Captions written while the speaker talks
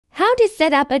to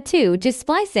set up a 2-to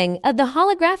splicing of the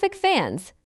holographic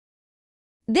fans.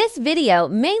 This video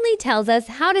mainly tells us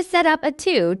how to set up a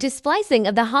 2-to splicing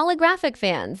of the holographic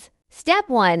fans. Step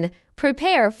 1.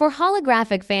 Prepare for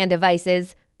holographic fan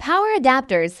devices, power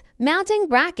adapters, mounting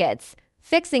brackets,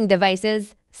 fixing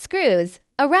devices, screws,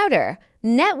 a router,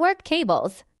 network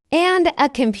cables, and a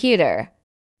computer.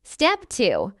 Step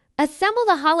 2. Assemble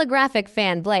the holographic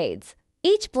fan blades.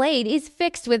 Each blade is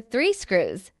fixed with 3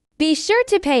 screws. Be sure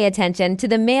to pay attention to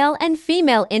the male and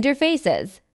female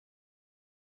interfaces.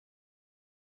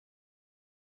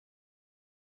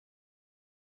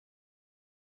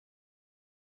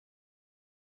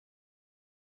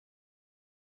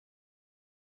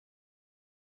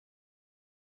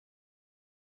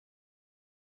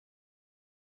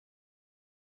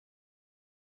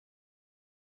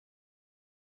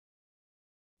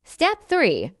 Step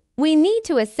 3. We need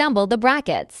to assemble the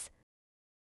brackets.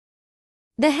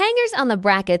 The hangers on the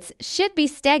brackets should be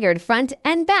staggered front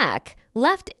and back,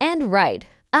 left and right,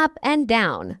 up and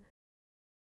down.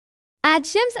 Add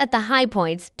shims at the high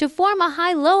points to form a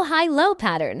high-low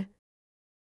pattern.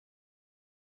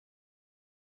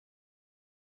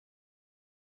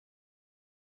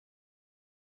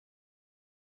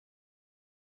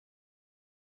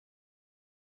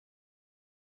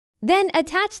 Then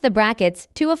attach the brackets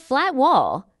to a flat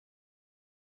wall.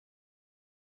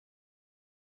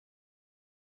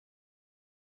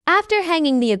 After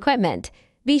hanging the equipment,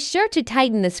 be sure to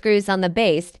tighten the screws on the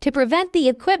base to prevent the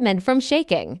equipment from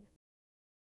shaking.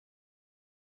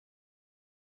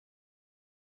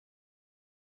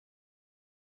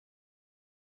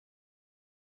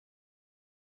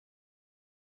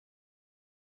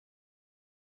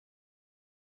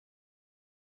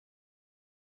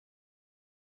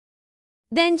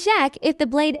 Then check if the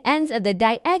blade ends of the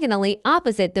diagonally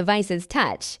opposite devices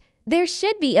touch. There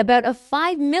should be about a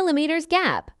 5 mm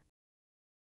gap.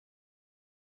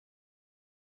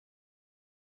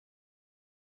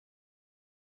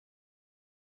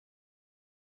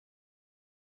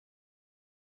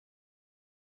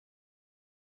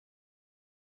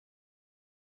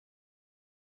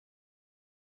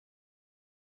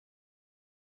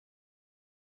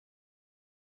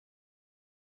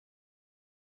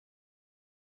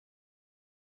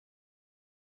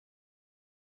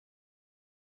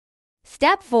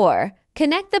 Step 4.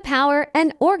 Connect the power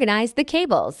and organize the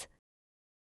cables.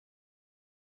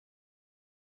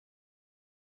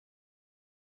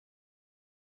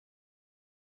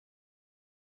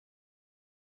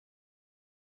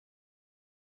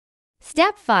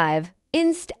 Step 5.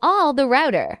 Install the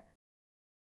router.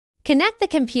 Connect the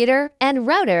computer and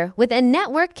router with a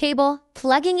network cable,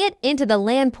 plugging it into the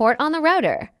LAN port on the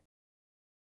router.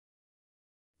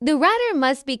 The router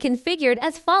must be configured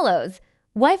as follows: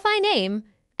 Wi-Fi name,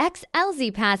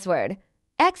 XLZ password,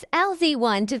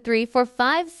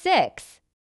 XLZ1234556.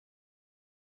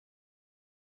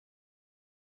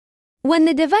 When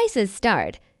the devices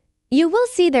start, you will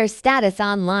see their status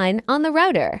online on the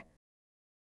router.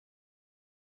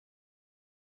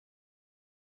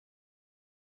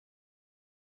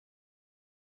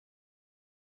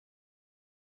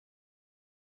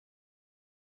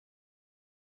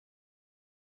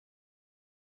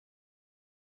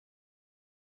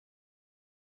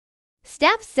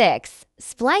 Step 6.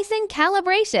 Splicing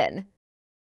calibration.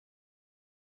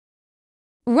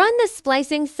 Run the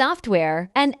splicing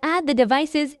software and add the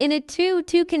devices in a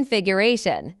 2-to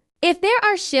configuration. If there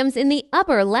are shims in the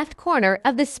upper left corner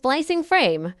of the splicing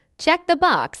frame, check the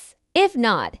box. If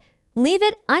not, leave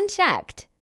it unchecked.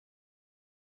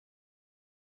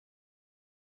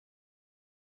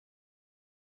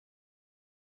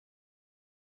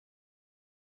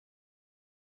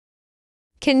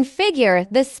 Configure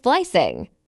the splicing.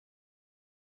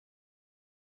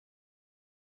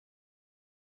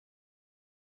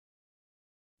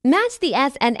 Match the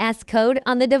SNS code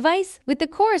on the device with the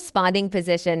corresponding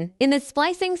position in the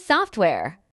splicing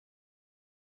software.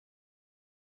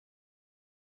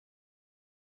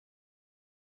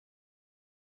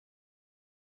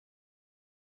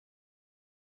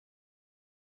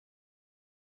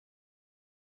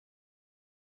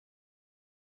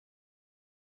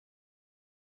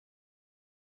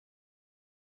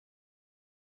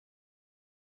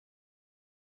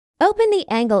 Open the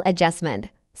angle adjustment.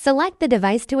 Select the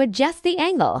device to adjust the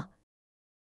angle.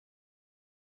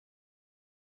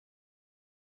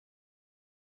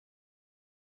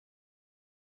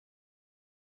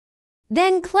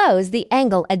 Then close the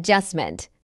angle adjustment.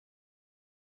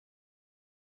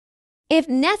 If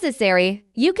necessary,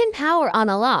 you can power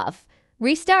on or off,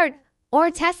 restart,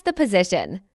 or test the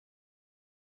position.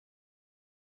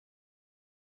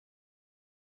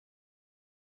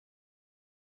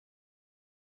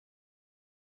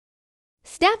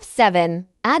 Step 7.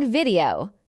 Add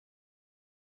video.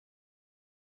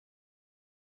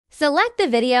 Select the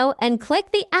video and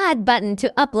click the Add button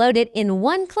to upload it in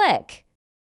one click.